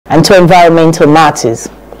and to environmental matters.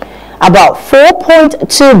 About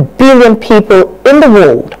 4.2 billion people in the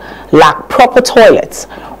world lack proper toilets,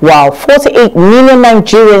 while 48 million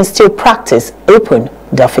Nigerians still practice open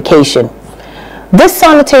defecation. This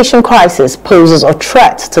sanitation crisis poses a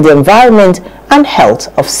threat to the environment and health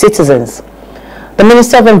of citizens. The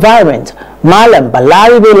Minister of Environment, Malam,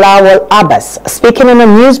 Balarabe, Lawal, Abbas, speaking in a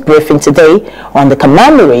news briefing today on the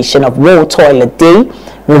commemoration of World Toilet Day,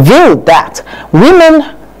 revealed that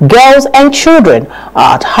women, girls and children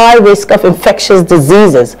are at high risk of infectious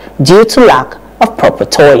diseases due to lack of proper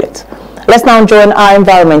toilets. Let's now join our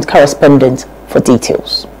environment correspondent for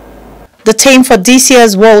details. The theme for this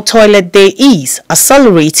year's World Toilet Day is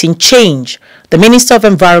Accelerating Change. The Minister of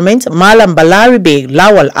Environment, Malam Balarabe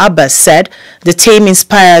Lawal Abbas, said the theme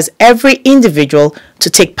inspires every individual to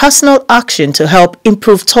take personal action to help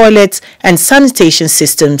improve toilets and sanitation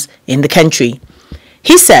systems in the country.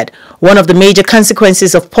 He said one of the major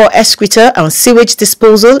consequences of poor excreta and sewage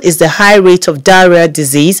disposal is the high rate of diarrhea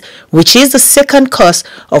disease, which is the second cause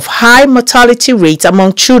of high mortality rates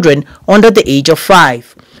among children under the age of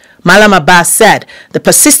 5. Malam Abbas said the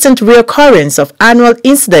persistent reoccurrence of annual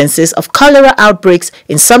incidences of cholera outbreaks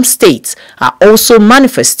in some states are also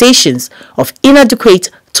manifestations of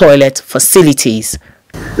inadequate toilet facilities.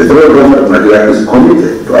 The federal government of Nigeria is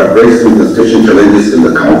committed to addressing the sanitation challenges in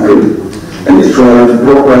the country and ensuring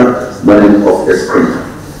proper management of excreta.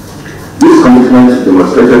 This commitment is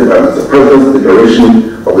demonstrated by the President's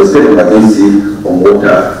declaration of the state emergency on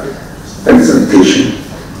water and sanitation.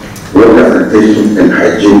 Water, sanitation and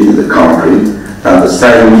hygiene in the country, and the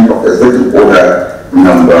signing of Executive Order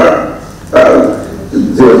number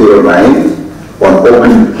 009 on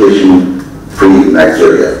open defecation-free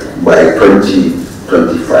Nigeria by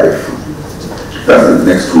 2025. That's in the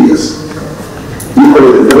next 2 years.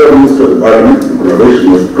 Equally, the Federal Ministry of Environment, in collaboration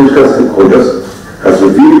with critical stakeholders, has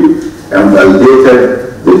reviewed and validated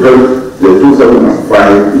the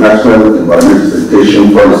 2005 National Environmental Sanitation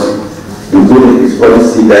Policy, including its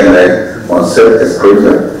policy guidelines on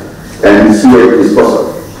self-excreta and sewage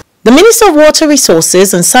disposal. The Minister of Water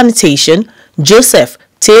Resources and Sanitation, Joseph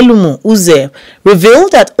Telumu Uze,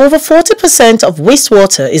 revealed that over 40% of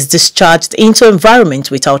wastewater is discharged into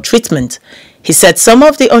environment without treatment. He said some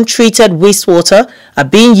of the untreated wastewater are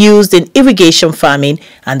being used in irrigation farming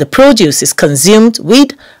and the produce is consumed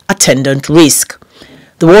with attendant risk.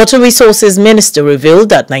 The Water Resources Minister revealed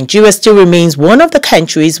that Nigeria still remains one of the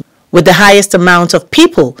countries with the highest amount of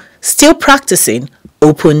people still practicing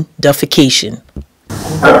open defecation.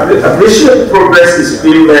 Appreciable progress is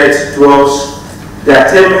being made towards the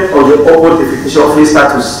attainment of the open defecation-free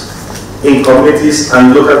status in communities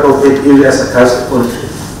and local government areas across the country.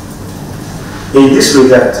 In this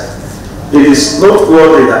regard, it is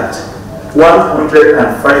noteworthy that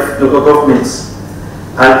 105 local governments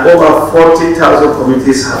and over 40,000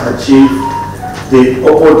 communities have achieved the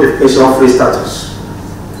open defecation-free status.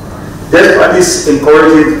 Despite this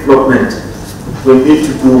encouraging development, we need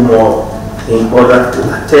to do more in order to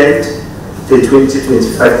attain the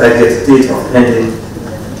 2025 target date of ending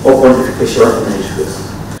open defecation in Nigeria.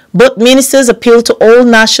 Both ministers appealed to all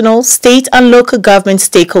national, state and local government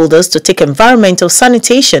stakeholders to take environmental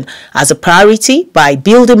sanitation as a priority by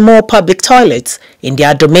building more public toilets in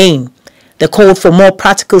their domain. They called for more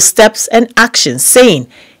practical steps and actions, saying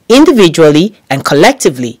individually and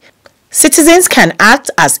collectively, citizens can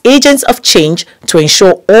act as agents of change to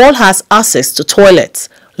ensure all has access to toilets.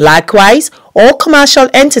 Likewise, all commercial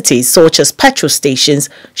entities such as petrol stations,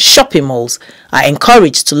 shopping malls are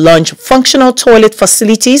encouraged to launch functional toilet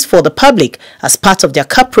facilities for the public as part of their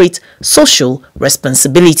corporate social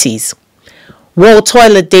responsibilities. World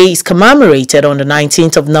Toilet Day is commemorated on the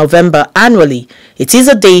 19th of November annually. It is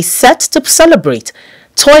a day set to celebrate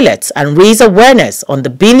toilets and raise awareness on the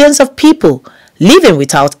billions of people living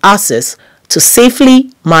without access to safely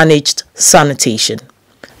managed sanitation.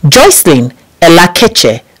 Joycelyn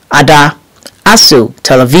Elakeche, Ada, ASU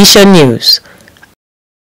Television News.